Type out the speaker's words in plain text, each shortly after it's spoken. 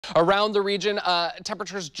Around the region,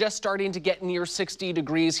 temperatures just starting to get near 60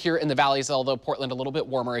 degrees here in the valleys, although Portland a little bit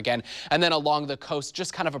warmer again. And then along the coast,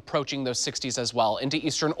 just kind of approaching those 60s as well. Into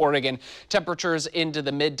eastern Oregon, temperatures into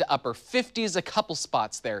the mid to upper 50s, a couple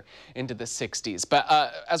spots there into the 60s. But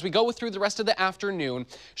as we go through the rest of the afternoon,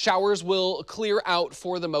 showers will clear out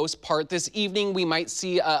for the most part. This evening, we might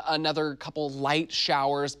see another couple light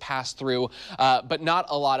showers pass through, but not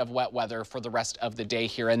a lot of wet weather for the rest of the day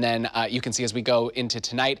here. And then you can see as we go into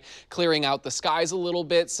tonight, clearing out the skies a little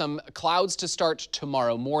bit, some clouds to start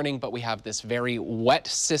tomorrow morning, but we have this very wet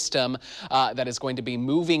system that is going to be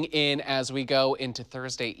moving in as we go into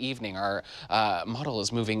Thursday evening. Our model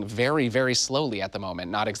is moving very, very slowly at the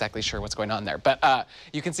moment. Not exactly sure what's going on there, but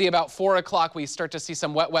you can see about 4 o'clock, we start to see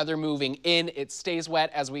some wet weather moving in. It stays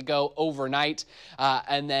wet as we go overnight,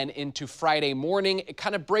 and then into Friday morning, it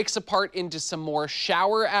kind of breaks apart into some more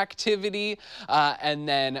shower activity, and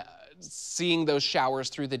then seeing those showers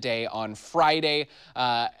through the day on Friday,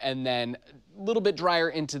 and then a little bit drier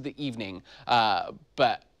into the evening.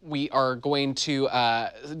 But we are going to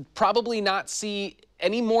probably not see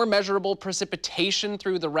any more measurable precipitation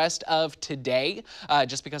through the rest of today,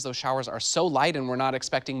 just because those showers are so light and we're not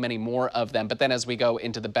expecting many more of them. But then as we go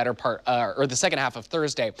into the better part, or the second half of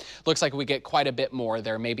Thursday, looks like we get quite a bit more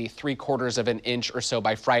there, maybe 3/4 of an inch or so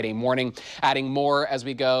by Friday morning, adding more as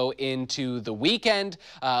we go into the weekend,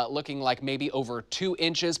 looking like maybe over 2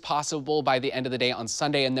 inches possible by the end of the day on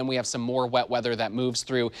Sunday. And then we have some more wet weather that moves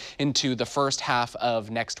through into the first half of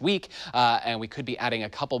next week, and we could be adding a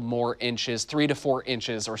couple more inches, 3 to 4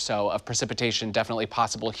 inches or so of precipitation definitely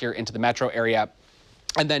possible here into the metro area.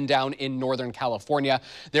 And then down in Northern California,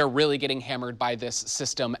 they're really getting hammered by this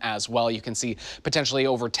system as well. You can see potentially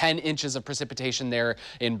over 10 inches of precipitation there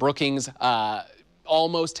in Brookings,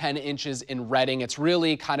 almost 10 inches in Redding. It's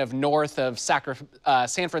really kind of north of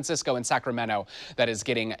San Francisco and Sacramento that is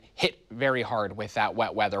getting hit very hard with that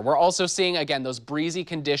wet weather. We're also seeing, again, those breezy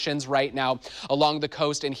conditions right now along the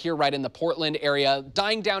coast and here right in the Portland area,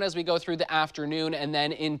 dying down as we go through the afternoon and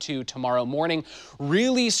then into tomorrow morning.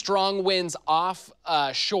 Really strong winds off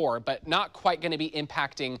shore, but not quite going to be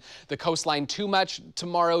impacting the coastline too much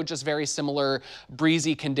tomorrow. Just very similar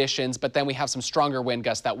breezy conditions, but then we have some stronger wind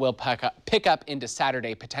gusts that will pick up into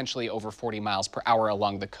Saturday, potentially over 40 miles per hour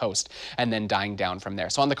along the coast, and then dying down from there.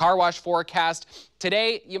 So on the car wash forecast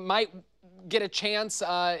today, you might get a chance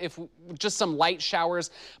if just some light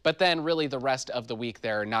showers, but then really the rest of the week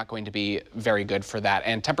they're not going to be very good for that.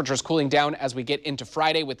 And temperatures cooling down as we get into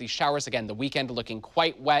Friday with these showers. Again, the weekend looking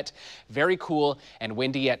quite wet, very cool and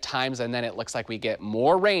windy at times, and then it looks like we get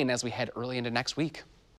more rain as we head early into next week.